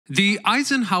The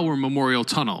Eisenhower Memorial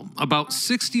Tunnel, about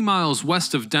 60 miles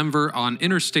west of Denver on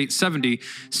Interstate 70,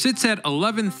 sits at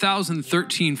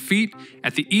 11,013 feet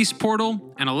at the east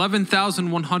portal and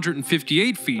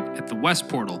 11,158 feet at the west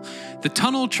portal. The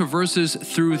tunnel traverses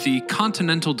through the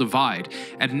Continental Divide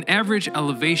at an average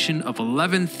elevation of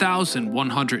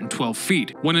 11,112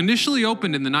 feet. When initially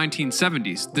opened in the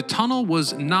 1970s, the tunnel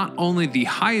was not only the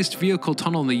highest vehicle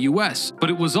tunnel in the US, but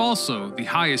it was also the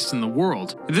highest in the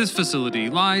world. This facility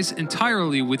lies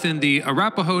entirely within the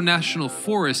Arapahoe National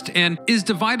Forest and is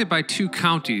divided by two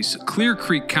counties, Clear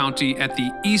Creek County at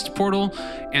the east portal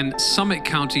and Summit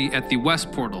County at the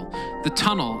west portal. The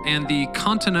tunnel and the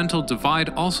Continental Divide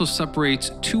also separates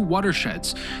two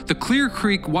watersheds, the Clear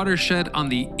Creek watershed on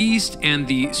the east and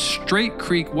the Straight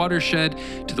Creek watershed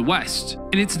to the west.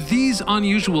 And it's these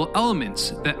unusual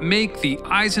elements that make the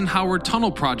Eisenhower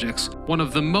Tunnel projects one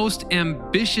of the most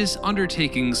ambitious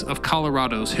undertakings of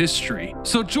Colorado's history.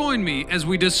 So join me as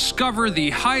we discover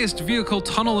the highest vehicle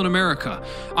tunnel in America.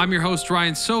 I'm your host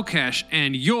Ryan Socash,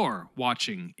 and you're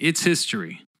watching It's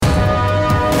History.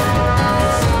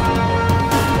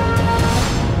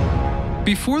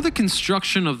 Before the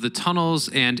construction of the tunnels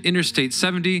and Interstate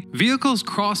 70, vehicles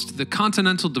crossed the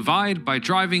Continental Divide by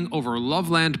driving over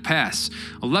Loveland Pass,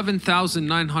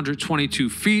 11,922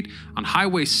 feet on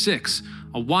Highway 6,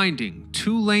 a winding,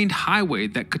 two-laned highway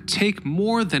that could take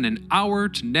more than an hour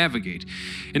to navigate.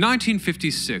 In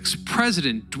 1956,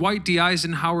 President Dwight D.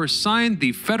 Eisenhower signed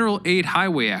the Federal Aid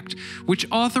Highway Act, which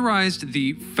authorized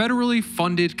the federally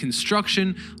funded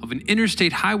construction of an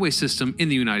interstate highway system in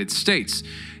the United States.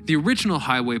 The original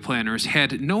highway planners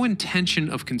had no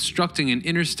intention of constructing an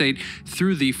interstate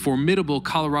through the formidable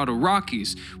Colorado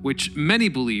Rockies, which many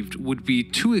believed would be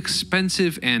too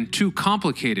expensive and too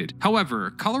complicated. However,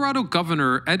 Colorado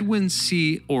Governor Edwin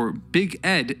C. or Big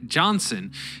Ed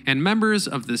Johnson and members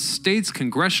of the state's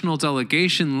congressional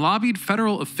delegation lobbied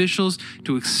federal officials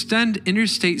to extend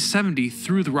Interstate 70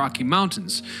 through the Rocky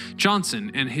Mountains.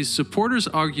 Johnson and his supporters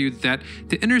argued that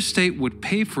the interstate would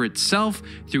pay for itself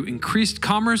through increased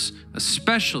commerce,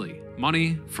 especially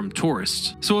money from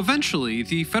tourists. So eventually,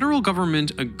 the federal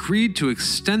government agreed to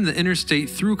extend the interstate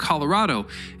through Colorado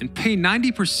and pay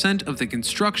 90% of the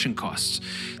construction costs.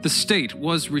 The state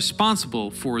was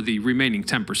responsible for the remaining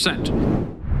 10%.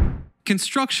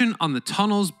 Construction on the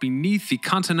tunnels beneath the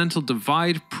Continental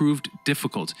Divide proved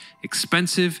difficult,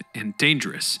 expensive, and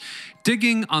dangerous.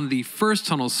 Digging on the first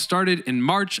tunnel started in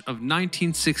March of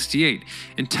 1968,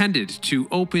 intended to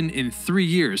open in 3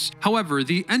 years. However,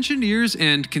 the engineers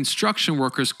and construction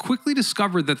workers quickly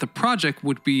discovered that the project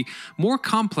would be more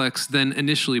complex than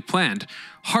initially planned.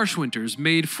 Harsh winters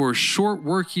made for short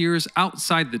work years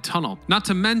outside the tunnel. Not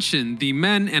to mention, the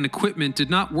men and equipment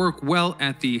did not work well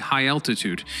at the high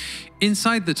altitude.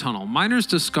 Inside the tunnel, miners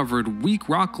discovered weak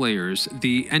rock layers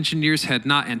the engineers had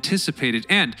not anticipated,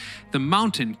 and the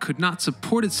mountain could not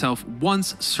support itself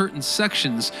once certain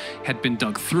sections had been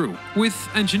dug through. With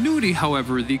ingenuity,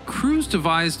 however, the crews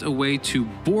devised a way to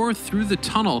bore through the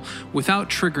tunnel without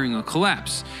triggering a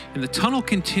collapse, and the tunnel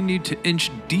continued to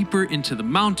inch deeper into the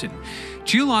mountain.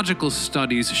 Geological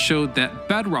studies showed that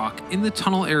bedrock in the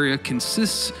tunnel area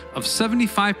consists of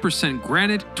 75%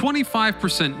 granite,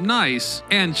 25% gneiss,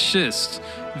 and schist.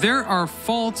 There are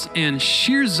faults and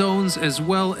shear zones as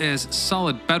well as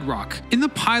solid bedrock. In the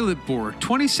pilot bore,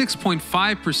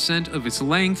 26.5% of its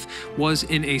length was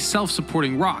in a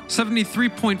self-supporting rock.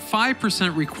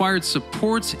 73.5% required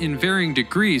supports in varying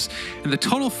degrees, and the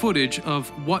total footage of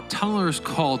what tunnelers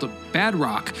called bad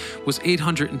rock was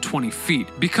 820 feet.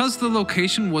 Because the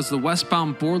location was the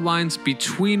westbound bore lines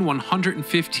between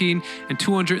 115 and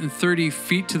 230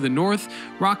 feet to the north,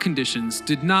 rock conditions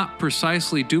did not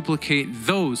precisely duplicate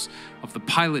those of the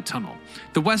pilot tunnel.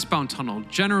 The westbound tunnel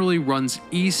generally runs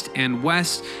east and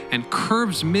west and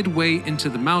curves midway into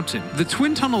the mountain. The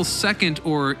twin tunnel's second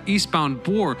or eastbound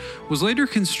bore was later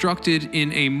constructed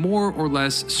in a more or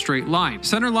less straight line.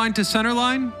 Center line to center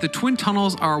line, the twin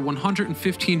tunnels are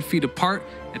 115 feet apart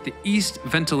at the east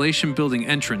ventilation building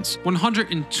entrance,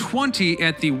 120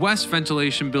 at the west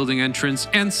ventilation building entrance,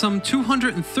 and some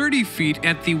 230 feet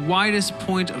at the widest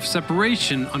point of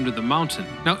separation under the mountain.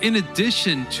 Now, in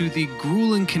addition to the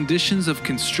grueling conditions of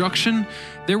construction,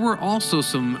 there were also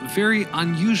some very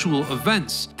unusual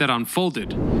events that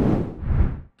unfolded.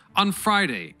 On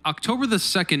Friday, October the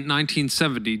 2nd,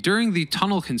 1970, during the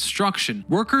tunnel construction,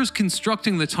 workers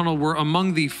constructing the tunnel were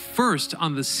among the first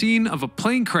on the scene of a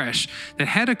plane crash that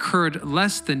had occurred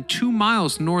less than 2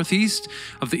 miles northeast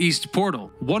of the East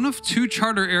Portal. One of two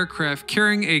charter aircraft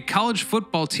carrying a college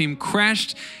football team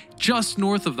crashed just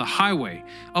north of the highway.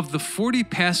 Of the 40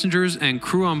 passengers and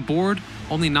crew on board,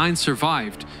 only 9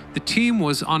 survived. The team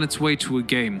was on its way to a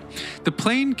game. The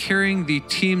plane carrying the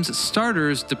team's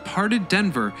starters departed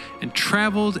Denver and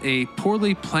traveled a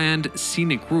poorly planned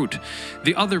scenic route.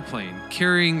 The other plane,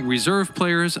 carrying reserve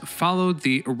players, followed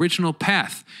the original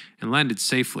path and landed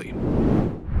safely.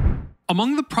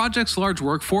 Among the project's large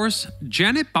workforce,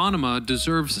 Janet Bonema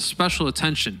deserves special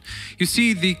attention. You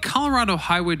see, the Colorado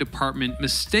Highway Department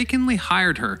mistakenly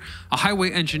hired her, a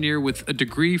highway engineer with a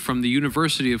degree from the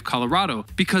University of Colorado,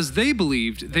 because they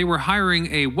believed they were hiring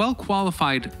a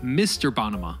well-qualified Mr.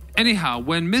 Bonema. Anyhow,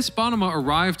 when Miss Bonema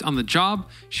arrived on the job,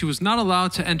 she was not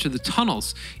allowed to enter the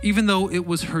tunnels, even though it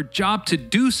was her job to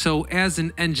do so as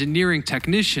an engineering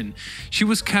technician. She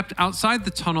was kept outside the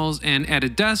tunnels and at a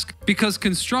desk because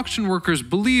construction workers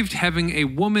believed having a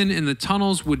woman in the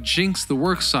tunnels would jinx the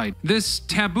worksite. This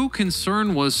taboo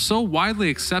concern was so widely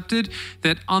accepted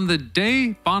that on the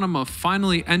day Bonema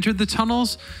finally entered the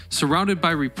tunnels, surrounded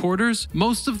by reporters,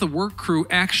 most of the work crew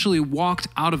actually walked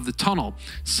out of the tunnel,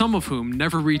 some of whom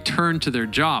never returned to their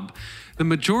job. The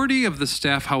majority of the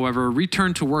staff, however,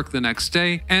 returned to work the next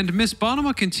day, and Miss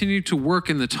Bonema continued to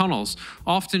work in the tunnels,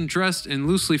 often dressed in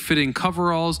loosely fitting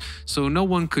coveralls so no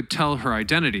one could tell her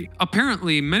identity.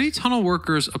 Apparently, many tunnel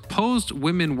workers opposed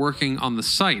women working on the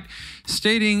site,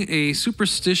 stating a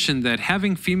superstition that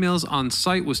having females on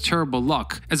site was terrible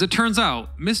luck. As it turns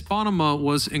out, Miss Bonema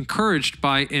was encouraged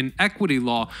by an equity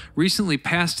law recently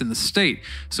passed in the state,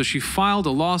 so she filed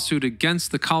a lawsuit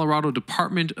against the Colorado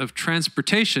Department of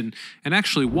Transportation and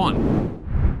actually won.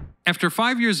 After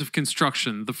 5 years of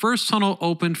construction, the first tunnel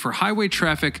opened for highway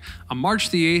traffic on March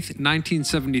the 8th,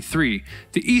 1973.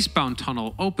 The eastbound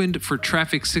tunnel opened for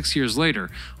traffic 6 years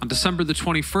later, on December the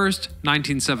 21st,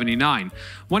 1979.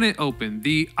 When it opened,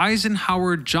 the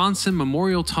Eisenhower Johnson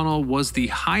Memorial Tunnel was the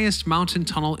highest mountain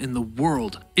tunnel in the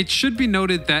world. It should be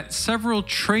noted that several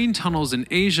train tunnels in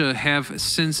Asia have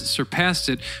since surpassed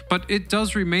it, but it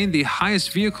does remain the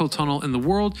highest vehicle tunnel in the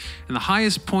world and the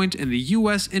highest point in the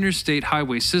U.S. interstate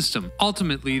highway system.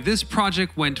 Ultimately, this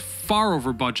project went far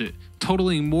over budget,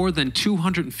 totaling more than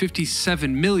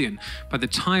 $257 million by the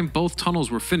time both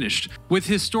tunnels were finished, with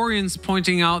historians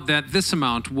pointing out that this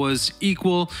amount was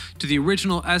equal to the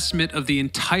original estimate of the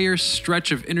entire stretch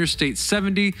of Interstate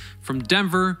 70 from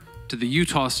Denver to the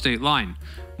Utah state line.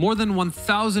 More than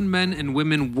 1,000 men and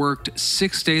women worked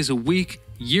 6 days a week,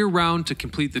 year-round, to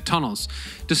complete the tunnels.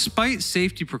 Despite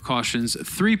safety precautions,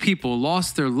 3 people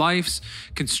lost their lives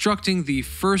constructing the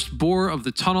first bore of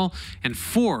the tunnel and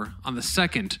 4 on the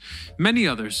second. Many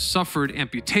others suffered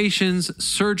amputations,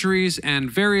 surgeries,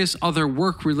 and various other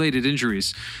work-related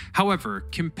injuries. However,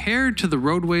 compared to the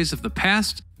roadways of the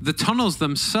past, the tunnels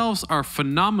themselves are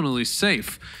phenomenally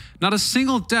safe. Not a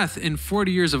single death in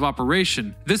 40 years of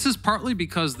operation. This is partly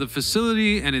because the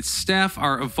facility and its staff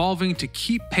are evolving to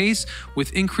keep pace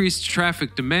with increased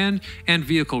traffic demand and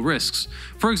vehicle risks.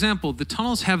 For example, the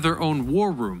tunnels have their own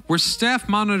war room, where staff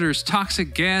monitors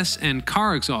toxic gas and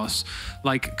car exhausts,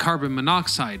 like carbon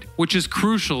monoxide, which is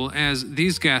crucial as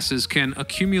these gases can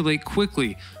accumulate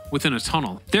quickly within a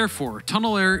tunnel. Therefore,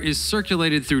 tunnel air is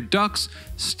circulated through ducts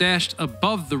stashed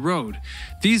above the road.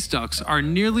 These ducts are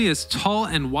nearly as tall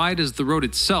and wide as the road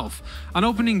itself. On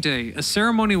opening day, a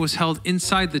ceremony was held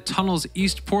inside the tunnel's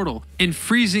east portal in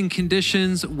freezing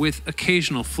conditions with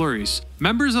occasional flurries.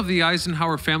 Members of the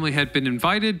Eisenhower family had been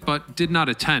invited but did not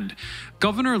attend.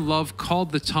 Governor Love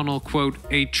called the tunnel, quote,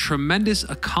 a tremendous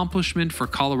accomplishment for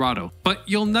Colorado. But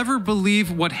you'll never believe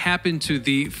what happened to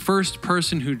the first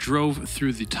person who drove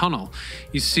through the tunnel.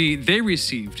 You see, they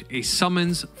received a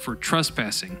summons for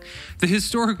trespassing. The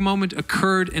historic moment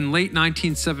occurred in late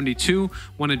 1972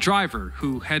 when a driver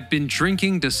who had been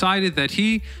drinking decided that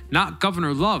he, not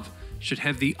Governor Love, should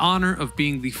have the honor of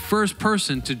being the first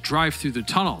person to drive through the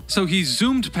tunnel. So he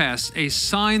zoomed past a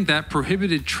sign that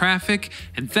prohibited traffic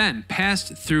and then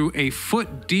passed through a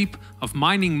foot deep of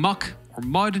mining muck or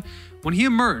mud. When he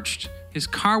emerged, his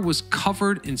car was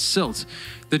covered in silt.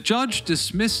 The judge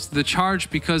dismissed the charge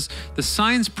because the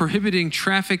signs prohibiting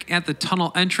traffic at the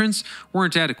tunnel entrance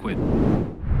weren't adequate.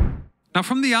 Now,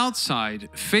 from the outside,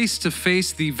 face to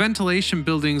face, the ventilation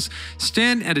buildings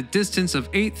stand at a distance of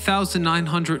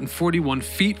 8,941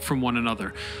 feet from one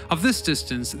another. Of this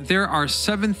distance, there are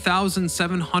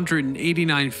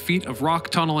 7,789 feet of rock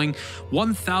tunneling,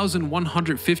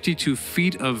 1,152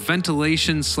 feet of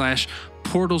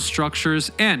ventilation/portal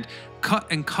structures, and cut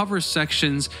and cover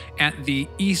sections at the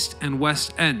east and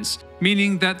west ends,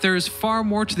 meaning that there is far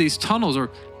more to these tunnels, or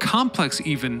complex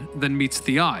even, than meets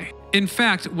the eye. In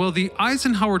fact, while the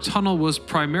Eisenhower Tunnel was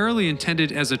primarily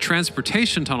intended as a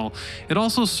transportation tunnel, it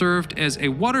also served as a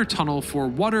water tunnel for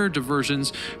water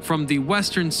diversions from the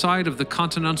western side of the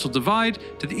Continental Divide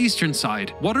to the eastern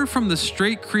side. Water from the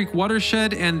Straight Creek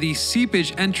watershed and the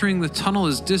seepage entering the tunnel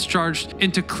is discharged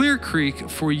into Clear Creek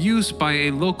for use by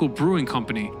a local brewing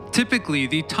company. Typically,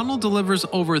 the tunnel delivers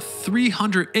over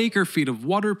 300 acre-feet of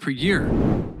water per year.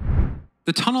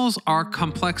 The tunnels are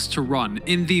complex to run.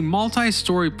 In the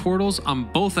multi-story portals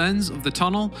on both ends of the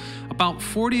tunnel, about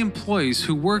 40 employees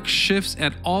who work shifts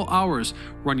at all hours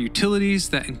run utilities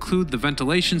that include the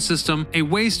ventilation system, a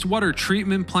wastewater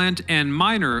treatment plant, and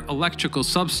minor electrical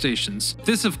substations.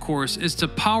 This, of course, is to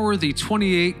power the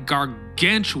 28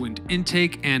 gargantuan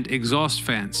intake and exhaust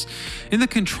fans. In the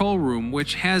control room,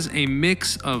 which has a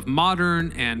mix of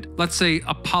modern and, let's say,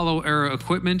 Apollo-era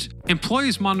equipment,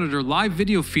 employees monitor live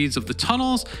video feeds of the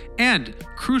tunnels and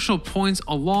crucial points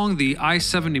along the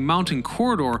I-70 mountain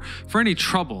corridor for any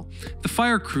trouble. The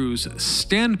fire crews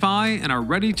stand by and are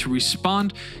ready to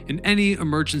respond in any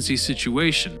emergency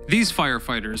situation. These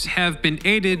firefighters have been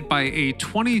aided by a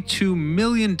 $22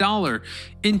 million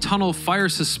in-tunnel fire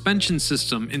suspension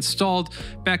system installed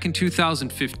back in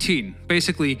 2015,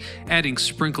 basically adding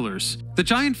sprinklers. The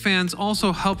giant fans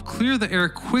also help clear the air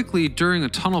quickly during a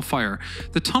tunnel fire.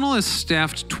 The tunnel is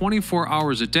staffed 24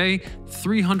 hours a day,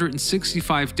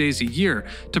 365 days a year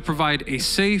to provide a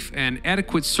safe and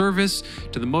adequate service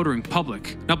to the motoring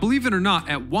public. Now, believe it or not,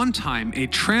 at one time, a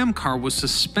tram car was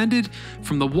suspended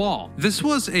from the wall. This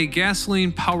was a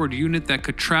gasoline-powered unit that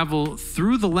could travel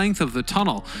through the length of the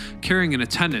tunnel, carrying an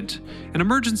attendant. An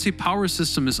emergency power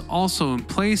system is also in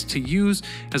place to use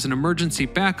as an emergency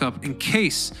backup in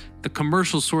case the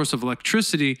commercial source of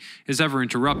electricity is ever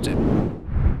interrupted.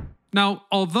 Now,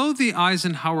 although the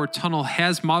Eisenhower Tunnel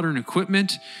has modern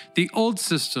equipment, the old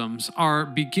systems are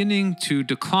beginning to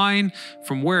decline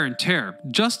from wear and tear.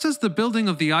 Just as the building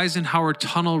of the Eisenhower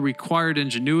Tunnel required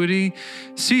ingenuity,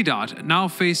 CDOT now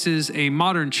faces a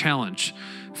modern challenge.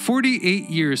 48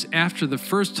 years after the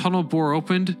first tunnel bore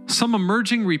opened, some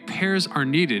emerging repairs are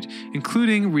needed,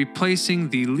 including replacing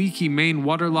the leaky main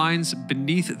water lines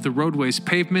beneath the roadway's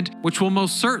pavement, which will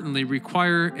most certainly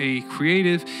require a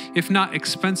creative, if not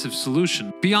expensive,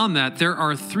 solution. Beyond that, there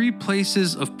are 3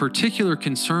 places of particular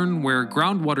concern where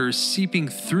groundwater is seeping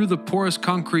through the porous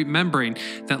concrete membrane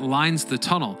that lines the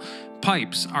tunnel.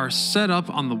 Pipes are set up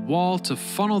on the wall to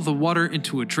funnel the water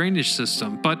into a drainage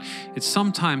system, but it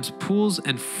sometimes pools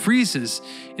and freezes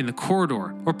in the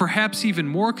corridor. Or perhaps even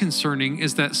more concerning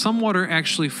is that some water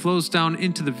actually flows down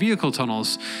into the vehicle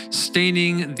tunnels,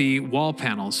 staining the wall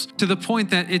panels, to the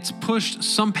point that it's pushed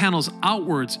some panels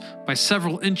outwards by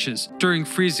several inches during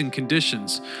freezing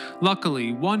conditions.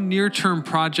 Luckily, one near-term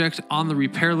project on the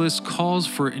repair list calls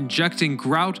for injecting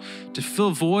grout to fill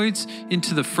voids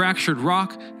into the fractured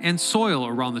rock and soil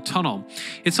around the tunnel.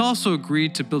 It's also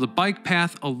agreed to build a bike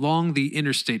path along the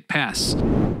interstate pass.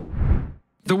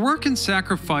 The work and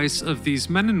sacrifice of these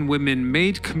men and women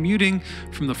made commuting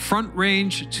from the Front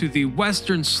Range to the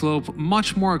western slope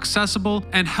much more accessible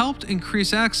and helped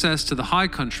increase access to the high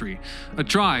country. A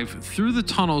drive through the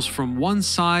tunnels from one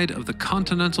side of the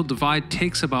Continental Divide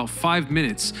takes about 5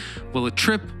 minutes, while a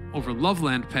trip over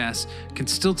Loveland Pass can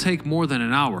still take more than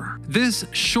an hour. This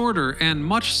shorter and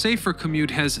much safer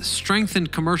commute has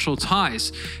strengthened commercial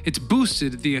ties. It's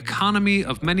boosted the economy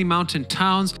of many mountain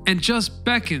towns and just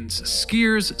beckons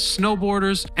skiers,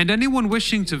 snowboarders, and anyone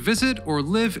wishing to visit or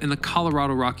live in the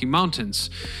Colorado Rocky Mountains.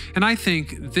 And I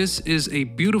think this is a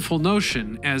beautiful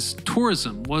notion, as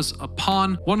tourism was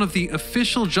upon one of the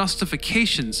official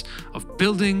justifications of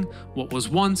building what was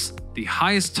once the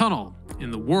highest tunnel in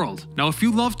the world. Now, if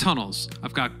you love tunnels,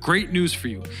 I've got great news for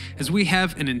you, as we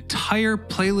have an entire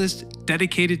playlist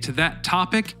dedicated to that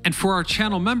topic. And for our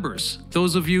channel members,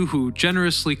 those of you who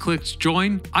generously clicked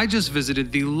join, I just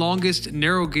visited the longest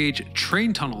narrow gauge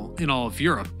train tunnel in all of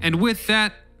Europe. And with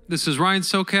that, this is Ryan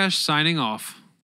Socash signing off.